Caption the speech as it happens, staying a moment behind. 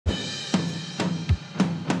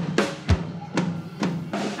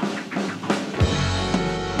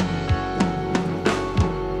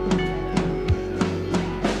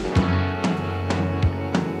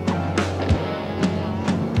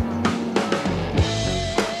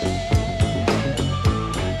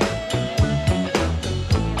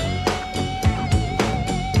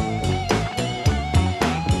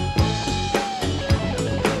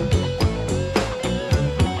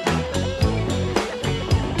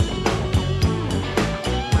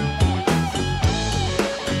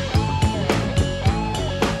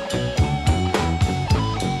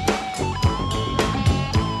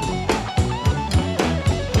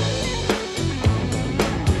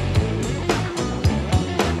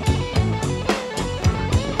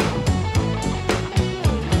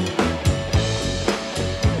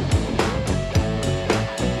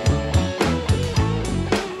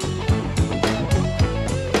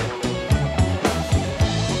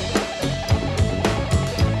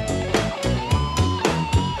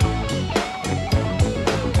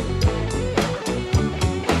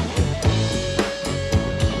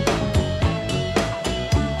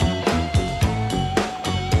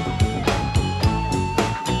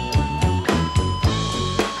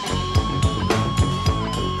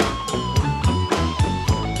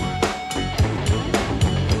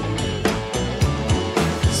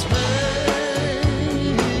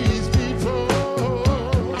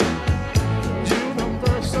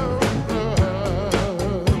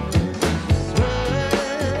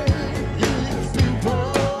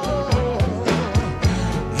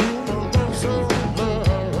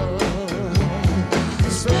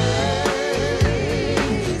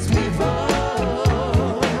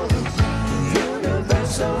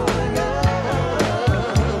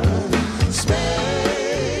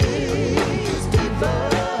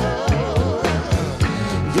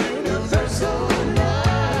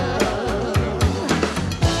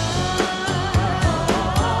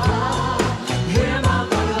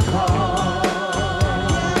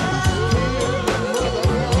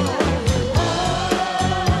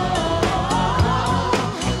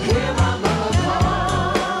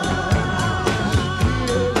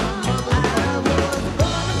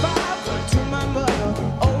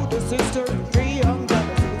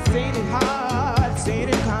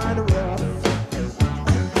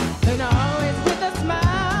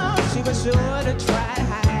sure to try to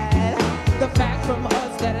hide the fact from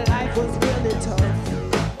us that life was really tough.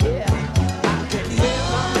 Yeah, I can hear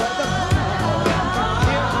my mother call.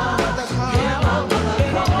 I can hear my mother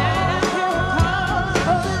call.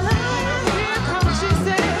 Every night I hear her call. Oh, here comes she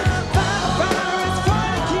said, fire is for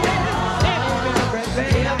the kid. And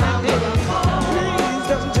everything I did, please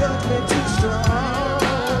don't judge me too strong.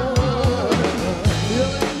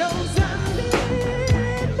 Lord knows I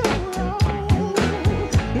made no wrong.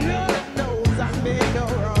 Lord knows I made no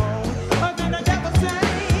wrong. And then the devil say,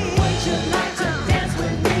 would you like to dance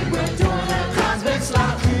with me? We're doing a cosmic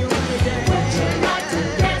slop. Would you like to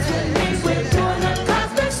dance with me? We're doing a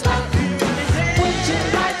cosmic slop. Would you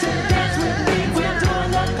like to dance with me? We're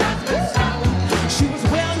doing a cosmic slop. She was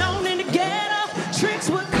well known in the ghetto. Tricks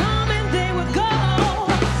would come and they would go.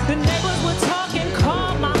 The neighbors would talk and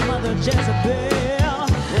call my mother Jezebel.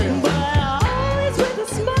 But always with a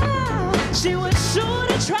smile, she was sure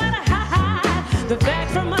to try to hide the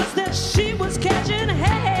fact from us that she